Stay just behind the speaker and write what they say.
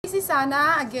this is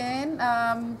Anna again.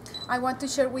 I want to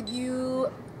share with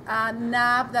you an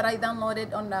app that I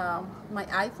downloaded on my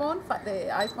iPhone,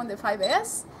 the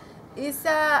 5S. It's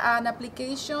an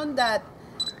application that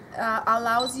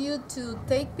allows you to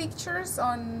take pictures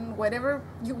on whatever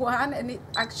you want, and it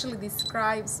actually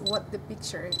describes what the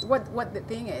picture, what the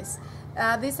thing is.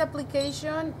 This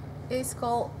application is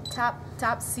called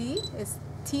Tapsee. It's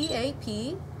TAP,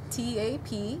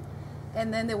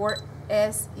 and then the word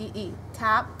SEE.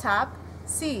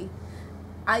 Tapsee.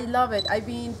 I love it. I've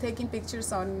been taking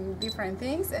pictures on different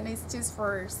things, and it's just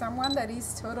for someone that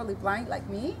is totally blind like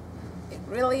me. It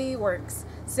really works.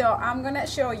 So I'm gonna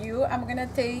show you. I'm gonna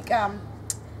take.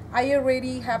 I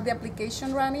already have the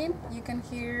application running. You can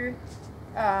hear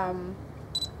the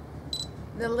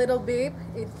little beep.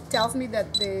 It tells me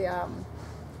that the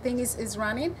thing is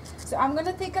running. So I'm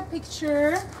gonna take a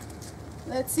picture.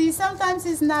 Let's see. Sometimes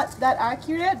it's not that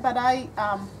accurate, but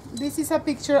this is a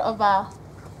picture of a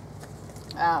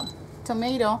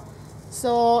tomato.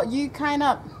 So you kind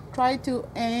of try to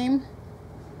aim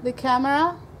the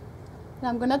camera. And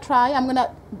I'm gonna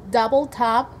double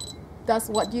tap. That's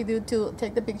what you do to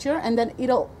take the picture, and then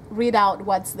it'll read out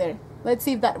what's there. Let's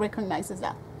see if that recognizes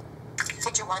that.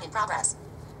 Picture 1 in progress.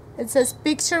 It says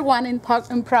picture 1 in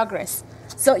progress.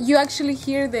 So you actually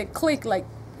hear the click like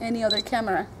any other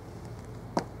camera.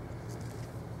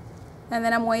 And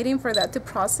then I'm waiting for that to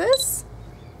process.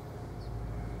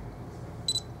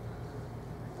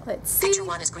 Let's see. Picture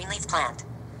 1 is green leaf plant.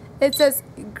 It says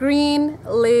green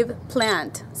leaf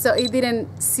plant. So it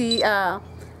didn't see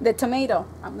the tomato.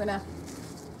 I'm gonna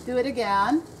do it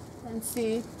again and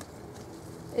see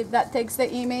if that takes the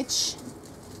image.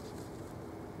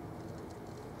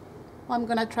 I'm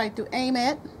gonna try to aim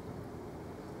it.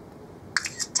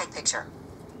 Take picture.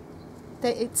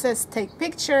 It says take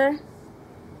picture.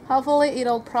 Hopefully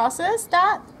it'll process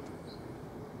that.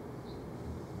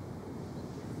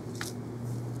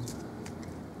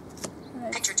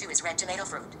 Picture 2 is red tomato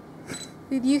fruit.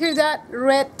 Did you hear that?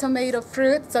 Red tomato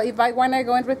fruit. So if I want to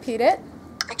go and repeat it.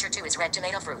 Picture 2 is red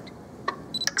tomato fruit.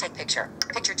 Take picture.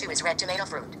 Picture 2 is red tomato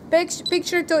fruit.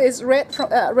 Picture 2 is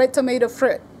red tomato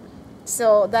fruit.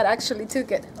 So that actually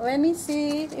took it. Let me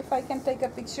see if I can take a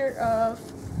picture of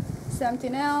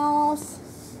something else.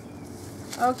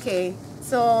 Okay.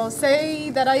 So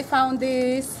say that I found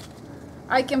this.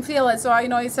 I can feel it, so I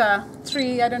know it's a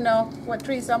tree. I don't know what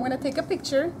tree. So I'm going to take a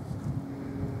picture.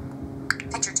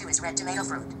 Picture 2 is red tomato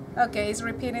fruit. Okay, it's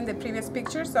repeating the previous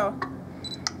picture, so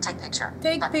take picture.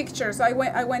 Take picture. So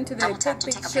I went to the take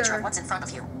picture. Take a picture of what's in front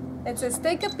of you. It says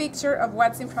take a picture of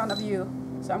what's in front of you.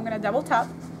 So I'm gonna double tap.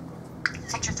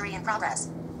 Picture 3 in progress.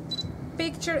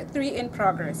 Picture 3 in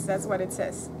progress. That's what it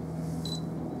says.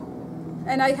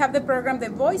 And I have the program, the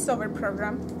voiceover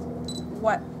program,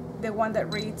 the one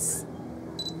that reads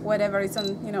whatever is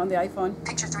on on the iPhone.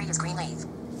 Picture 3 is green leaf.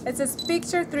 It says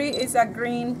picture 3 is a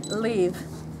green leaf.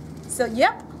 So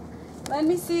yep. Let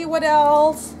me see what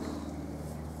else.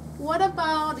 What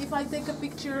about if I take a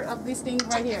picture of this thing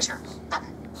right here? Picture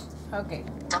button. Okay.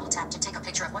 Double tap to take a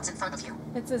picture of what's in front of you.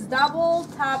 It says double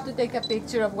tap to take a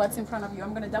picture of what's in front of you.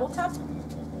 I'm gonna double tap.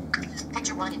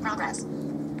 Picture 1 in progress.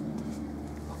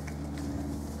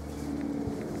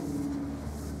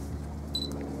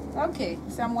 Okay,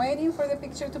 so I'm waiting for the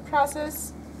picture to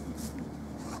process.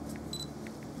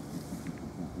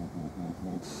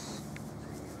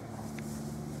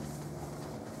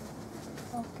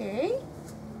 Okay.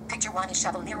 Picture 1 is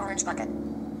shovel near orange bucket.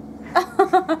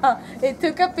 It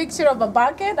took a picture of a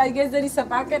bucket. I guess there is a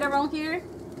bucket around here.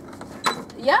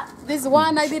 Yeah, this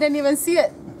one I didn't even see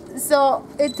it. So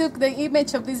it took the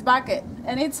image of this bucket,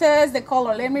 and it says the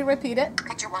color. Let me repeat it.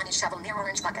 Picture 1 is shovel near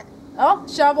orange bucket. Oh,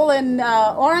 shovel and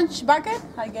orange bucket.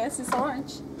 I guess it's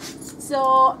orange.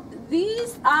 So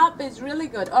this app is really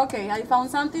good. Okay, I found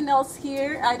something else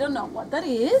here. I don't know what that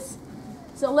is.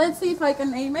 So let's see if I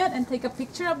can aim it and take a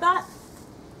picture of that.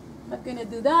 I'm gonna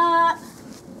do that.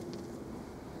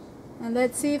 And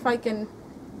let's see if I can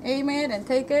aim it and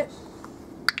take it.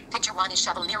 Picture 1 is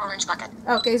shovel near orange bucket.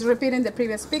 Okay, it's repeating the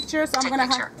previous picture. So I'm gonna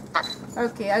picture button.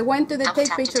 Okay, I went to the double take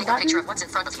tap picture to take button. a picture of what's in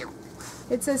front of you.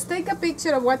 It says take a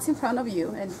picture of what's in front of you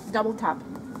and double tap.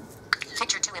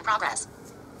 Picture 2 in progress.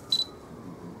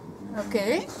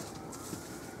 Okay.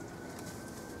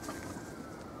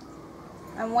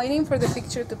 I'm waiting for the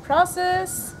picture to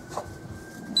process.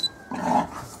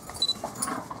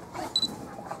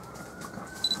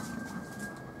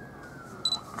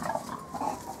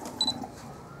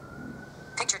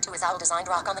 Picture 2 is owl designed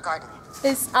rock on the garden.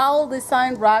 It's owl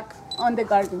designed rock on the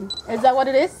garden. Is that what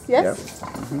it is? Yes?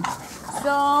 Yep.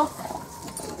 So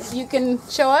you can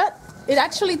show it. it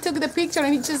actually took the picture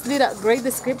and it just did a great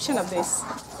description of this.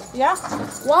 Yeah,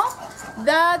 well,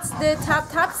 that's the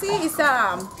Tapsy. Is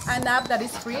an app that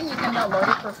is free. You can download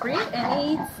it for free,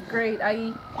 and it's great.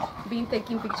 I've been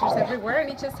taking pictures everywhere, and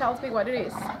it just tells me what it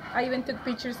is. I even took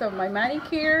pictures of my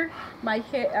manicure, my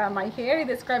hair. It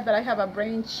described that I have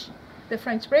the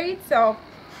French braid. So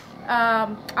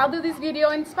I'll do this video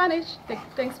in Spanish.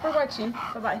 Thanks for watching.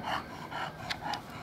 Bye bye.